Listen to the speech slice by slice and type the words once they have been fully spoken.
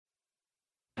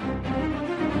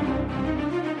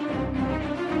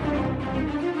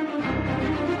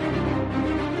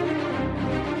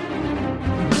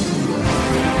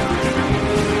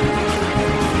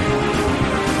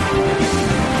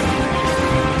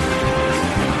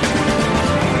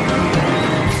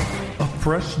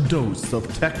fresh dose of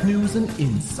tech news and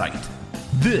insight.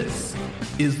 This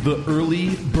is the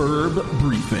Early Burb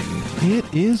Briefing. It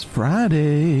is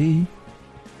Friday,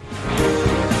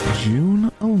 June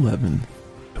 11th,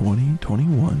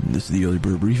 2021. This is the Early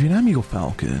Burb Briefing. I'm Eagle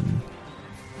Falcon.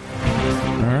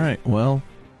 Alright, well,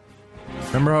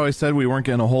 remember how I said we weren't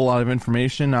getting a whole lot of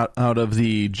information out of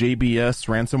the JBS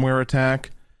ransomware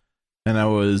attack? And I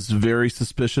was very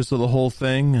suspicious of the whole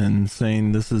thing and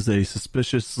saying this is a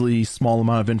suspiciously small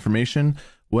amount of information.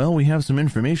 Well, we have some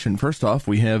information. First off,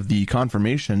 we have the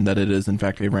confirmation that it is, in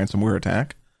fact, a ransomware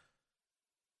attack.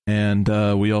 And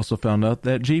we also found out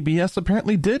that JBS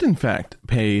apparently did, in fact,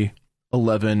 pay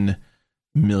 $11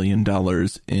 million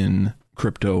in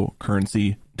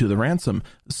cryptocurrency to the ransom.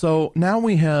 So now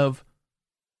we have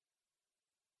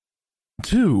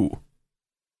two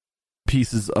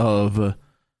pieces of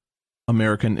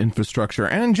American infrastructure,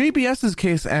 and in JBS's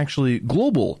case, actually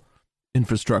global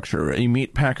infrastructure, a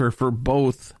meat packer for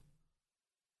both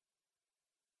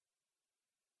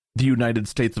the United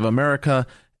States of America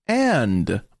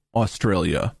and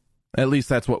Australia. At least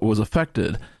that's what was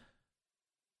affected.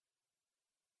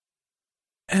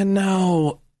 And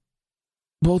now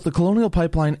both the Colonial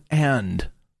Pipeline and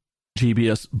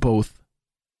JBS both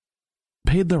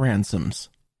paid the ransoms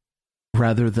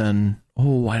rather than,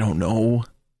 I don't know,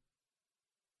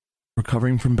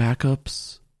 recovering from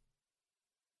backups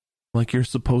like you're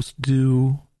supposed to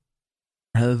do,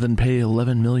 rather than pay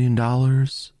 $11 million.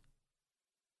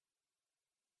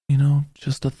 You know,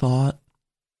 just a thought.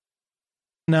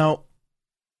 Now,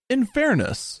 in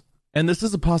fairness, and this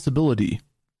is a possibility,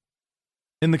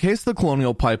 in the case of the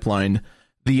Colonial Pipeline,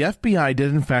 the FBI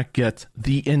did in fact get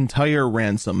the entire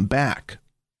ransom back.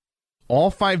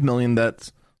 All $5 million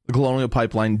that the Colonial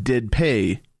Pipeline did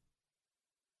pay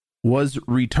was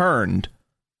returned,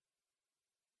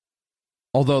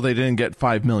 although they didn't get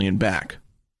 $5 million back.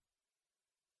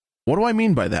 What do I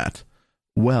mean by that?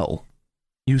 Well,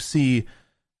 you see,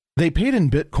 they paid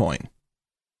in Bitcoin.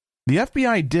 The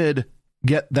FBI did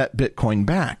get that Bitcoin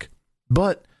back,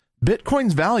 but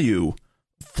Bitcoin's value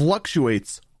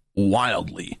fluctuates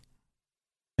wildly.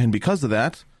 And because of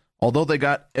that, although they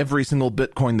got every single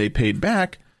Bitcoin they paid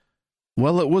back,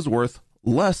 well, it was worth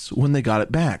less when they got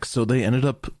it back, so they ended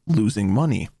up losing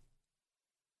money.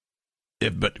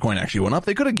 If Bitcoin actually went up,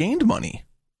 they could have gained money,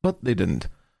 but they didn't.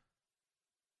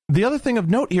 The other thing of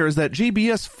note here is that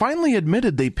JBS finally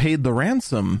admitted they paid the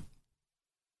ransom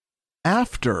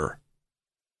after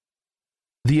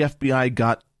the FBI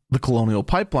got the Colonial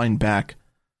Pipeline back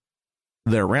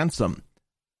their ransom,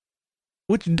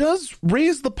 which does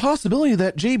raise the possibility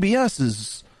that JBS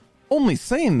is only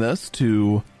saying this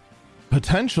to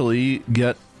potentially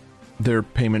get their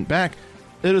payment back.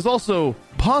 It is also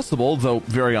possible, though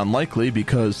very unlikely,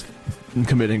 because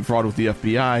committing fraud with the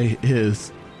FBI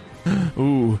is,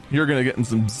 you're going to get in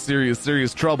some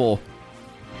serious trouble.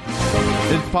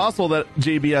 It's possible that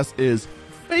JBS is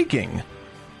faking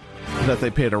that they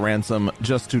paid a ransom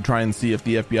just to try and see if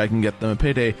the FBI can get them a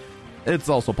payday. It's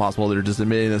also possible they're just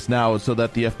admitting this now so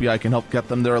that the FBI can help get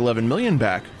them their $11 million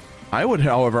back. I would,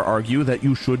 however, argue that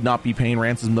you should not be paying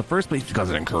ransoms in the first place because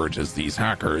it encourages these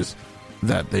hackers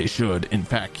that they should, in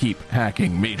fact, keep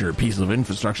hacking major pieces of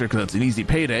infrastructure because it's an easy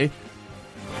payday.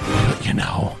 But you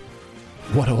know,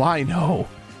 what do I know?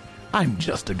 I'm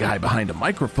just a guy behind a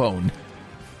microphone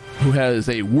who has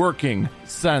a working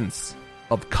sense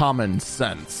of common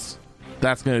sense.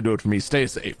 That's going to do it for me. Stay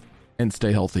safe and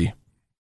stay healthy.